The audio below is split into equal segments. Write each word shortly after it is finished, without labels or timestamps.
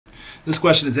This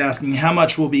question is asking how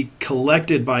much will be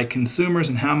collected by consumers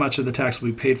and how much of the tax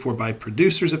will be paid for by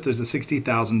producers if there's a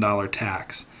 $60,000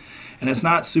 tax. And it's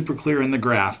not super clear in the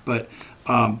graph, but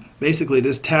basically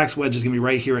this tax wedge is going to be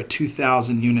right here at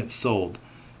 2,000 units sold.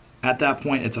 At that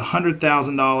point, it's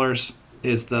 $100,000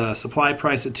 is the supply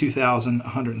price at 2,000,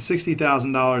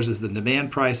 $160,000 is the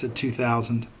demand price at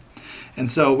 2,000. And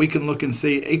so we can look and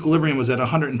see equilibrium was at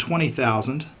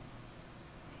 120,000.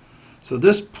 So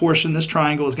this portion, this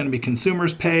triangle, is going to be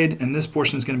consumers paid, and this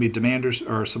portion is going to be demanders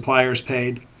or suppliers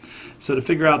paid. So to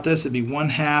figure out this, it'd be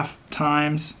 1/2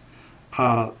 times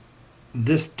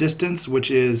this distance, which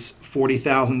is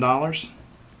 $40,000,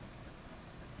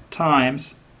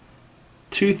 times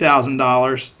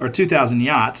 $2,000 or 2,000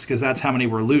 yachts, because that's how many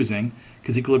we're losing.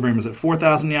 Because equilibrium is at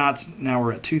 4,000 yachts, now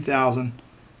we're at 2,000.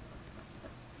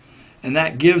 And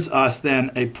that gives us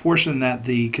then a portion that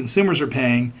the consumers are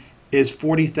paying is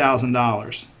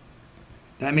 $40,000.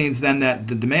 That means then that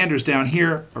the demanders down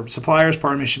here, or suppliers,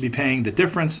 pardon me, should be paying the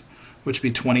difference, which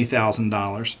would be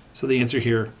 $20,000. So the answer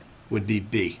here would be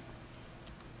B.